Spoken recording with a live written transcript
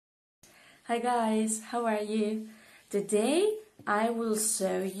Hi guys, how are you? Today I will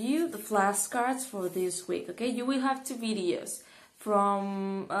show you the flashcards for this week, okay? You will have two videos.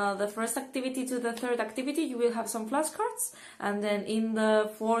 From the first activity to the third activity you will have some flashcards, and then in the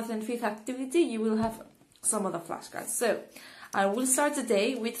fourth and fifth activity you will have some other flashcards. So I will start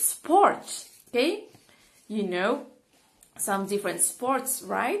today with sports, okay? You know some different sports,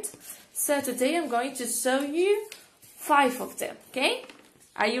 right? So today I'm going to show you 5 of them, okay?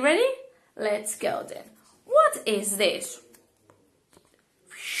 Are you ready? Let's go then. What is this?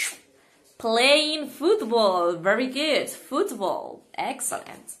 Playing football. Very good. Football.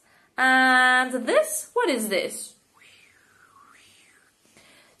 Excellent. And this? What is this?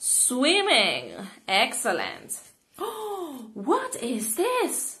 Swimming. Excellent. Oh, what is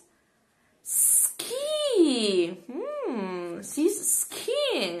this? Ski. She's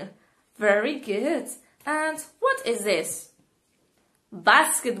skiing. Very good. And what is this?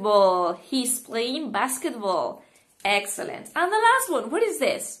 Basketball. He's playing basketball. Excellent. And the last one, what is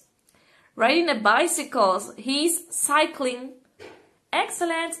this? Riding a bicycle. He's cycling.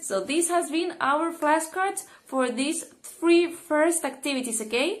 Excellent. So this has been our flashcards for these 3 first activities,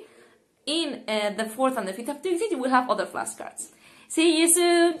 okay? In the 4th and the 5th activity, you will have other flashcards. See you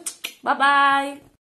soon. Bye-bye.